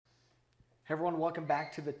Everyone, welcome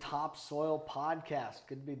back to the Topsoil Podcast.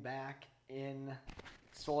 Good to be back in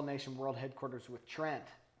Soil Nation World Headquarters with Trent.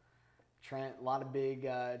 Trent, a lot of big,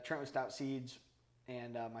 Trent with Stout Seeds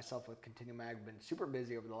and myself with Continuum. I've been super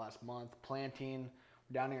busy over the last month planting.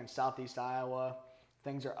 We're down here in southeast Iowa.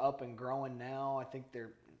 Things are up and growing now. I think there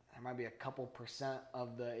might be a couple percent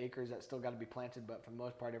of the acres that still got to be planted, but for the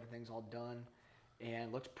most part, everything's all done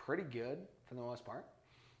and looks pretty good for the most part.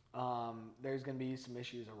 There's going to be some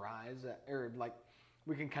issues arise,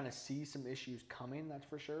 we can kind of see some issues coming, that's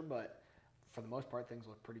for sure, but for the most part, things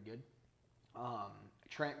look pretty good.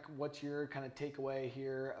 Trent, what's your kind of takeaway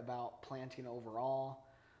here about planting overall?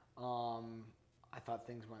 I thought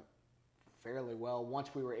things went fairly well.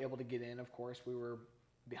 Once we were able to get in, of course, we were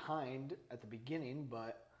behind at the beginning,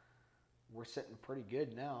 but we're sitting pretty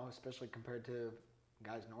good now, especially compared to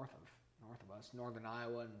guys north of us, northern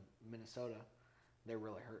Iowa and Minnesota. They're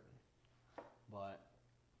really hurting. But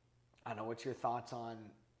I don't know, what's your thoughts on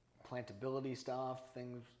plantability stuff?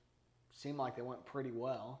 Things seem like they went pretty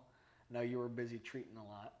well. I know you were busy treating a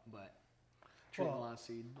lot of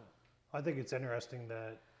seed. But. I think it's interesting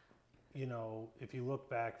that, if you look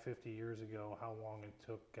back 50 years ago, how long it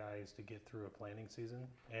took guys to get through a planting season,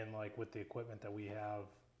 and like with the equipment that we have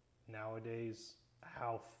nowadays,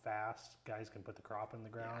 how fast guys can put the crop in the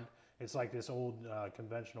ground. Yeah. It's like this old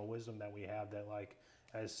conventional wisdom that we have that like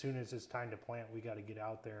as soon as it's time to plant, we got to get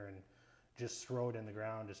out there and just throw it in the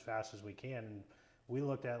ground as fast as we can. And we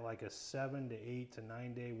looked at like a 7 to 8 to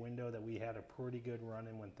 9 day window that we had a pretty good run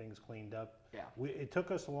in when things cleaned up. Yeah. It took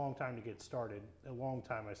us a long time to get started. A long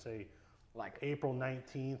time, I say, like April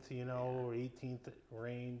 19th, or 18th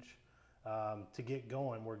range to get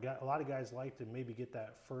going. A lot of guys like to maybe get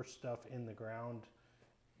that first stuff in the ground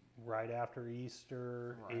right after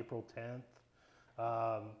Easter, right. April 10th.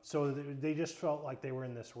 So they just felt like they were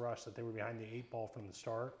in this rush, that they were behind the 8 ball from the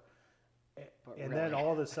start. Then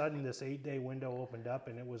all of a sudden this 8 day window opened up,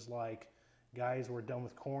 and it was like guys were done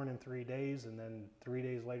with corn in 3 days, and then 3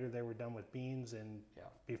 days later they were done with beans, and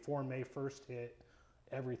before May 1st hit,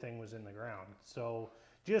 everything was in the ground. So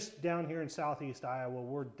just down here in southeast Iowa,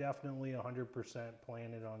 we're definitely 100%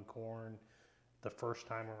 planted on corn. The first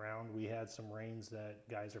time around, we had some rains that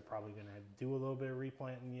guys are probably going to do a little bit of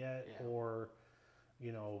replanting yet, or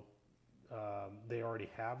they already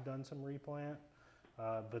have done some replant.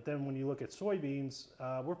 But then when you look at soybeans,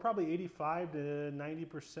 we're probably 85 to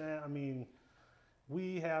 90%. I mean,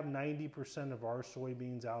 we have 90% of our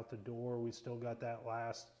soybeans out the door. We still got that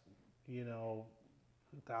last, 1,000,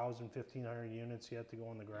 1,500 units yet to go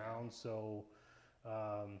on the ground. So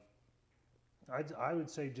I would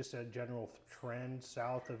say just a general trend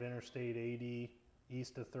south of Interstate 80,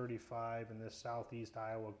 east of 35, in this southeast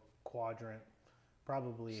Iowa quadrant,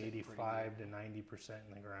 probably 85 to 90%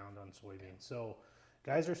 in the ground on soybeans. So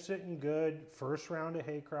guys are sitting good. First round of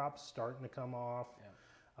hay crops starting to come off.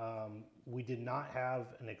 Yeah. We did not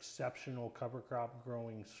have an exceptional cover crop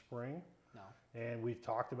growing spring. No. And we've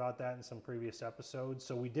talked about that in some previous episodes.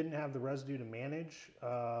 So we didn't have the residue to manage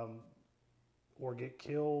or get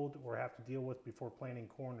killed or have to deal with before planting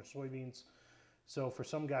corn or soybeans. So for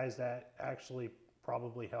some guys that actually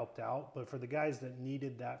probably helped out. But for the guys that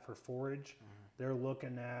needed that for forage, they're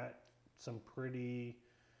looking at some pretty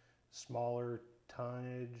smaller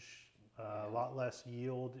tonnage, a lot less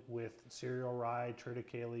yield with cereal rye,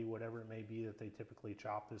 triticale, whatever it may be that they typically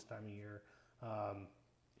chop this time of year.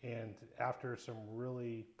 And after some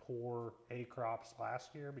really poor hay crops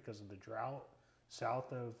last year because of the drought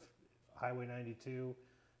south of Highway 92,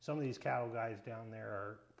 some of these cattle guys down there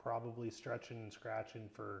are probably stretching and scratching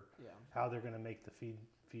for how they're going to make the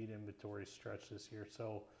feed inventory stretch this year.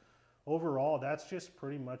 So overall, that's just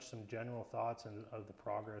pretty much some general thoughts of the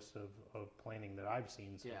progress of planting that I've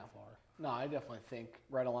seen so far. No, I definitely think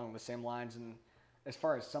right along the same lines. And as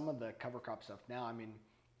far as some of the cover crop stuff now, I mean,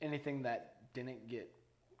 anything that didn't get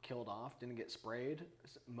killed off, didn't get sprayed,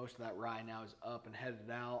 most of that rye now is up and headed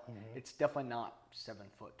out. It's definitely not 7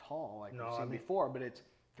 foot tall like we've seen before, but it's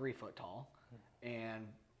 3 foot tall. And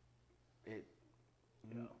it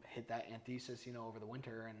hit that anthesis, over the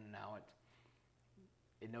winter, and now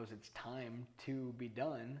it knows it's time to be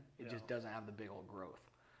done. It just doesn't have the big old growth.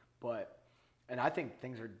 And I think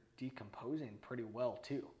things are decomposing pretty well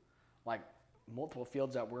too. Like multiple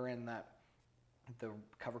fields that we're in that the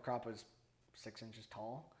cover crop is 6 inches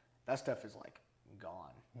tall, that stuff is like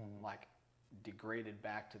gone, like degraded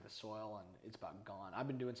back to the soil, and it's about gone. I've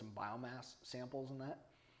been doing some biomass samples in that,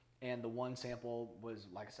 and the one sample was,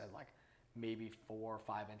 like I said, like maybe 4 or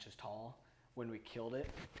 5 inches tall when we killed it,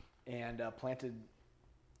 and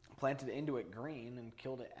planted into it green and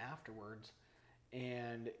killed it afterwards.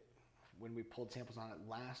 And when we pulled samples on it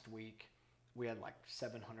last week, we had like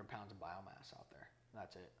 700 pounds of biomass out there.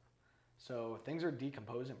 That's it. So things are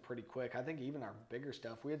decomposing pretty quick. I think even our bigger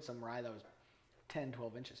stuff, we had some rye that was 10,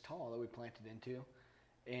 12 inches tall that we planted into,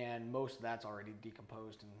 and most of that's already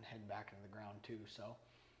decomposed and heading back into the ground too. So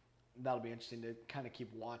that'll be interesting to kind of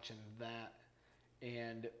keep watching that.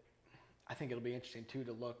 And I think it'll be interesting too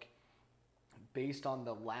to look, based on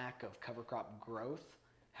the lack of cover crop growth,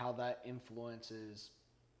 how that influences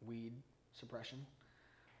weed suppression.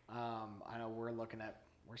 I know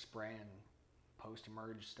we're spraying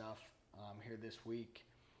post-emerge stuff here this week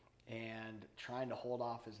and trying to hold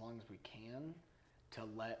off as long as we can to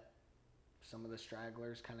let some of the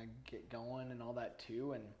stragglers kind of get going and all that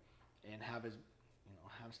too, and have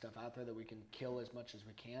stuff out there that we can kill as much as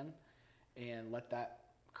we can and let that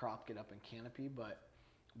crop get up in canopy. But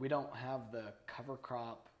we don't have the cover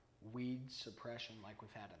crop weed suppression like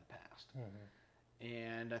we've had in the past. Mm-hmm.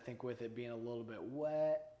 And I think with it being a little bit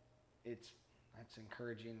wet, that's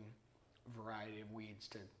encouraging a variety of weeds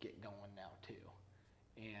to get going now too.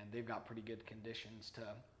 And they've got pretty good conditions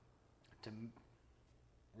to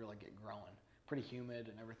really get growing. Pretty humid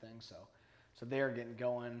and everything, so they are getting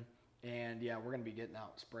going. And yeah, we're going to be getting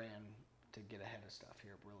out spraying to get ahead of stuff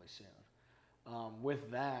here really soon. With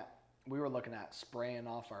that, we were looking at spraying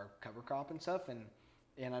off our cover crop and stuff,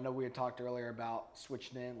 and I know we had talked earlier about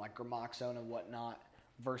switching in like gramoxone and whatnot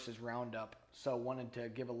versus Roundup. So wanted to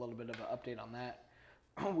give a little bit of an update on that.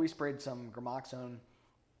 We sprayed some gramoxone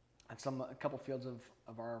at a couple fields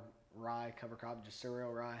of our rye cover crop, just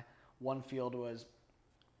cereal rye. One field was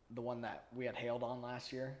the one that we had hailed on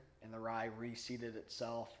last year, and the rye reseeded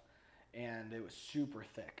itself, and it was super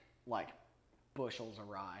thick, like bushels of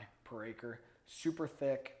rye per acre, super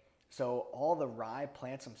thick. So all the rye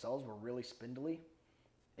plants themselves were really spindly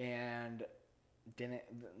and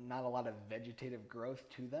not a lot of vegetative growth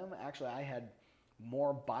to them. Actually, I had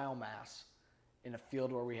more biomass in a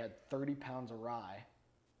field where we had 30 pounds of rye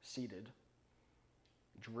seeded,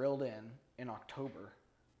 drilled in October,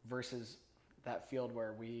 versus that field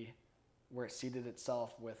where it seeded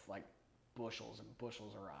itself with like bushels and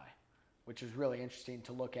bushels of rye, which is really interesting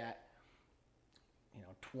to look at,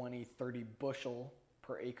 20, 30 bushel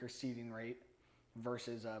per acre seeding rate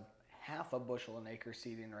versus a half a bushel an acre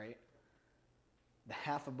seeding rate. The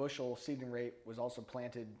half a bushel seeding rate was also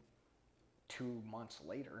planted 2 months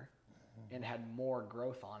later and had more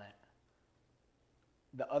growth on it.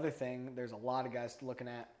 The other thing, there's a lot of guys looking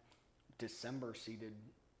at December seeded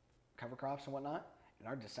cover crops and whatnot, and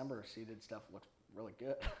our December seeded stuff looks really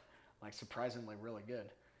good, like surprisingly really good.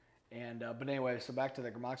 And but anyway, so back to the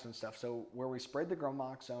gramoxone stuff. So where we sprayed the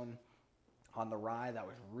gramoxone on the rye that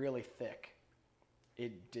was really thick,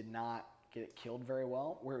 it did not get it killed very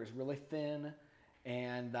well. Where it was really thin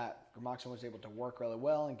and that gramoxone was able to work really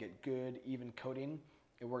well and get good, even coating,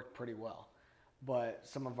 it worked pretty well. But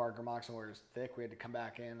some of our gramoxone where it was thick, we had to come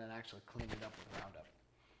back in and actually clean it up with Roundup.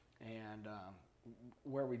 And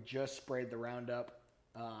where we just sprayed the Roundup,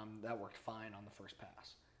 that worked fine on the first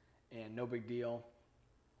pass. And no big deal.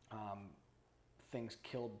 Things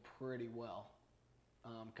killed pretty well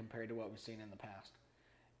compared to what we've seen in the past.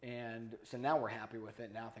 And so now we're happy with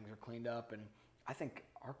it. Now things are cleaned up, and I think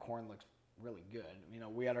our corn looks really good.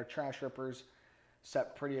 We had our trash rippers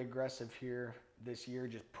set pretty aggressive here this year,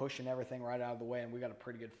 just pushing everything right out of the way, and we got a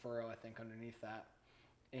pretty good furrow, I think, underneath that.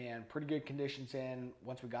 And pretty good conditions in.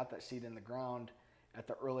 Once we got that seed in the ground, at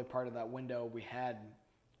the early part of that window, we had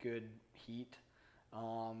good heat,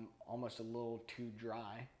 almost a little too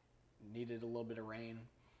dry, needed a little bit of rain.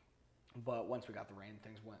 But once we got the rain,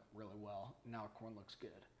 things went really well. Now our corn looks good.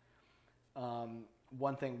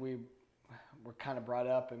 One thing we were kind of brought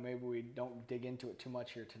up, and maybe we don't dig into it too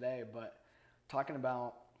much here today, but talking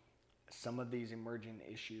about some of these emerging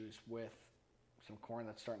issues with some corn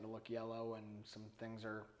that's starting to look yellow, and some things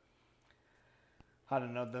are, I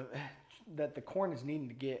don't know, that the corn is needing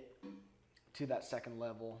to get to that second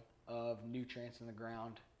level of nutrients in the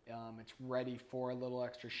ground. It's ready for a little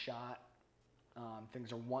extra shot.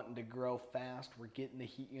 Things are wanting to grow fast. We're getting the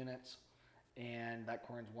heat units, and that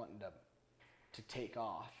corn's wanting to take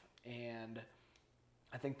off. And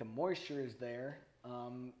I think the moisture is there.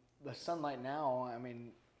 The sunlight now,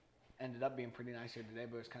 ended up being pretty nice here today,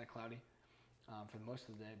 but it was kind of cloudy for most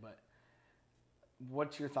of the day. But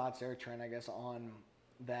what's your thoughts there, Trent, I guess, on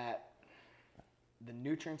that, the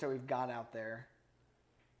nutrients that we've got out there,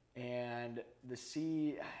 and the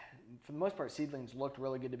seed, for the most part, seedlings looked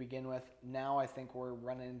really good to begin with. Now I think we're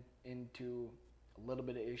running into a little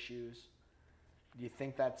bit of issues. Do you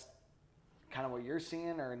think that's kind of what you're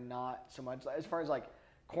seeing, or not so much? As far as like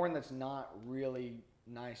corn that's not really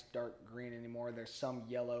nice dark green anymore. There's some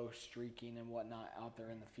yellow streaking and whatnot out there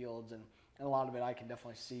in the fields, and a lot of it I can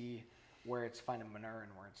definitely see where it's finding manure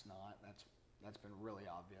and where it's not. That's been really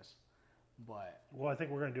obvious. But well, I think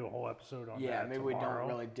we're going to do a whole episode on that. Yeah, maybe tomorrow. We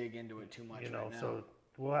don't really dig into it too much right now. So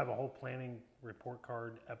we'll have a whole planning report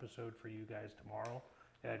card episode for you guys tomorrow.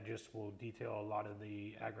 That just will detail a lot of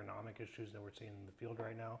the agronomic issues that we're seeing in the field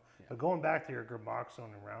right now. Yeah. But going back to your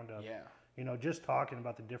Graboxone and Roundup, yeah. Just talking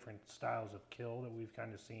about the different styles of kill that we've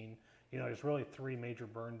kind of seen, there's really three major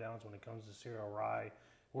burn downs when it comes to cereal rye.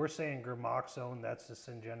 We're saying Graboxone, that's the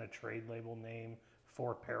Syngenta trade label name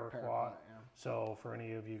for paraquat. Yeah. So for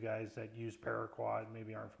any of you guys that use paraquat,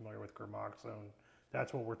 maybe aren't familiar with Graboxone,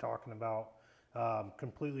 that's what we're talking about.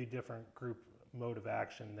 Completely different group mode of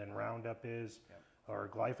action than Roundup is, or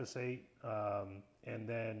glyphosate, and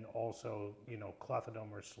then also,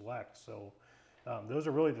 clethodim or select. So those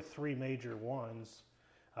are really the three major ones,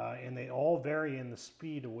 and they all vary in the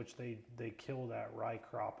speed at which they kill that rye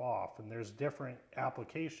crop off. And there's different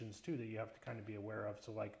applications too that you have to kind of be aware of.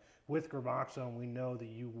 So like with Graboxone, we know that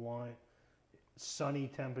you want sunny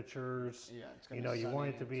temperatures. Yeah, it's you want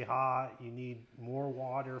it to be hot. You need more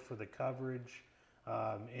water for the coverage.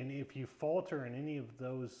 And if you falter in any of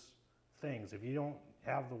those things, if you don't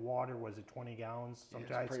have the water, was it 20 gallons?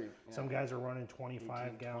 Some guys are running 25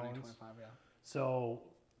 18, gallons. 20, 25, yeah. So,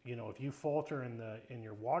 if you falter in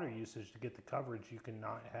your water usage to get the coverage, you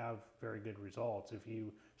cannot have very good results. If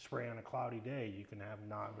you spray on a cloudy day, you can have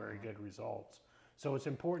not very good results. So it's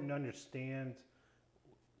important to understand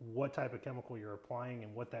what type of chemical you're applying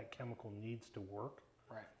and what that chemical needs to work.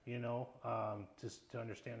 Right. Just to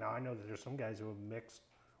understand. Now, I know that there's some guys who have mixed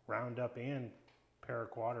Roundup and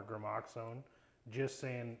paraquat or Graboxone, just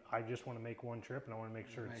saying, I just want to make one trip and I want to make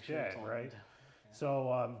sure it's dead, right? Yeah.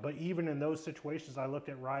 So, but even in those situations, I looked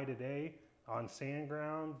at rye today on sand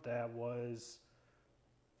ground that was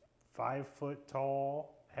 5 foot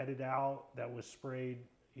tall, headed out, that was sprayed,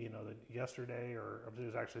 yesterday, or it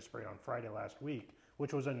was actually sprayed on Friday last week,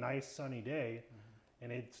 which was a nice sunny day,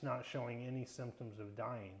 and it's not showing any symptoms of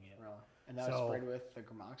dying yet. Really? And that was sprayed with the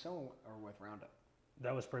Graboxone or with Roundup?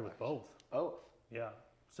 That was sprayed with both. Both? Yeah.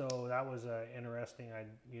 So that was interesting. I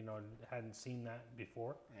hadn't seen that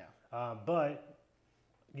before. Yeah. But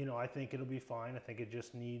I think it'll be fine. I think it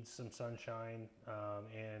just needs some sunshine,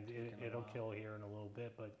 and it'll kill here in a little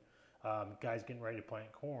bit. But guy's getting ready to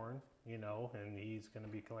plant corn, and he's going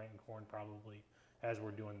to be planting corn probably as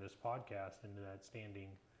we're doing this podcast into that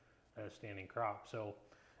standing crop. So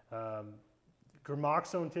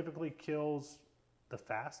Graboxone typically kills the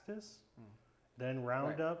fastest, then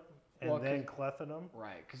Roundup, and then clethodim.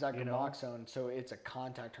 Right, because that Graboxone, so it's a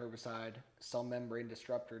contact herbicide, cell membrane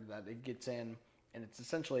disruptor that it gets in, and it's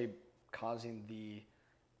essentially causing the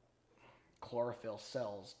chlorophyll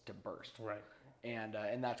cells to burst. Right. And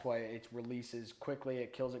that's why it releases quickly,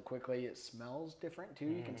 it kills it quickly. It smells different too.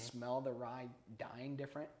 You can smell the rye dying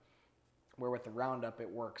different. Where with the Roundup, it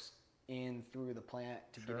works in through the plant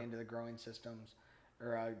to get into the growing systems,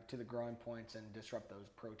 or to the growing points, and disrupt those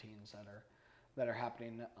proteins that are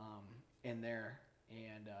happening in there.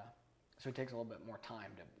 And so it takes a little bit more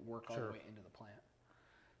time to work all the way into the plant.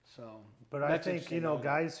 So, but I think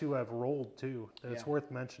guys who have rolled too. It's worth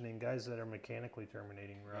mentioning. Guys that are mechanically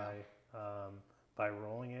terminating rye by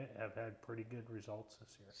rolling it have had pretty good results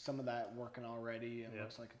this year. Some of that working already, and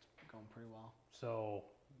looks like it's going pretty well. So,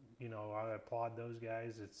 I applaud those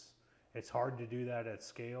guys. It's hard to do that at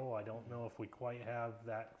scale. I don't know if we quite have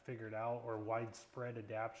that figured out, or widespread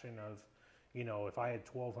adaptation of, if I had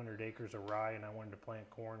 1,200 acres of rye and I wanted to plant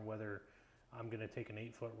corn, whether I'm going to take an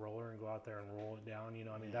 8-foot roller and go out there and roll it down.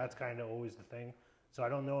 That's kind of always the thing. So I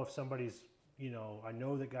don't know if somebody's, I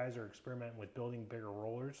know that guys are experimenting with building bigger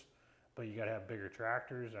rollers, but you got to have bigger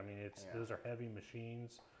tractors. Those are heavy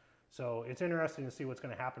machines. So it's interesting to see what's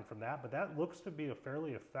going to happen from that. But that looks to be a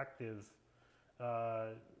fairly effective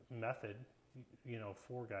method,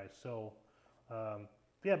 for guys. So, but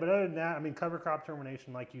other than that, cover crop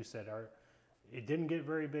termination, like you said, it didn't get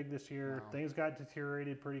very big this year. No. Things got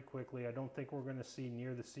deteriorated pretty quickly. I don't think we're going to see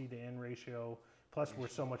near the seed to N ratio. Plus, we're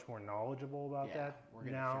so much more knowledgeable about that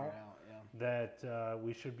now that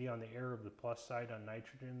we should be on the air of the plus side on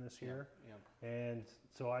nitrogen this year. And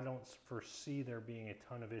so I don't foresee there being a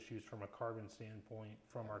ton of issues from a carbon standpoint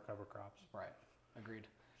from our cover crops. Right. Agreed.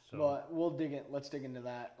 So, well, let's dig into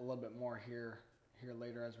that a little bit more here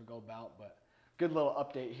later as we go about. But good little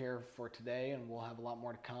update here for today, and we'll have a lot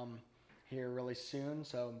more to come here really soon.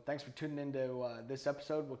 So thanks for tuning into this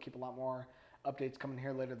episode. We'll keep a lot more updates coming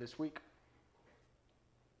here later this week.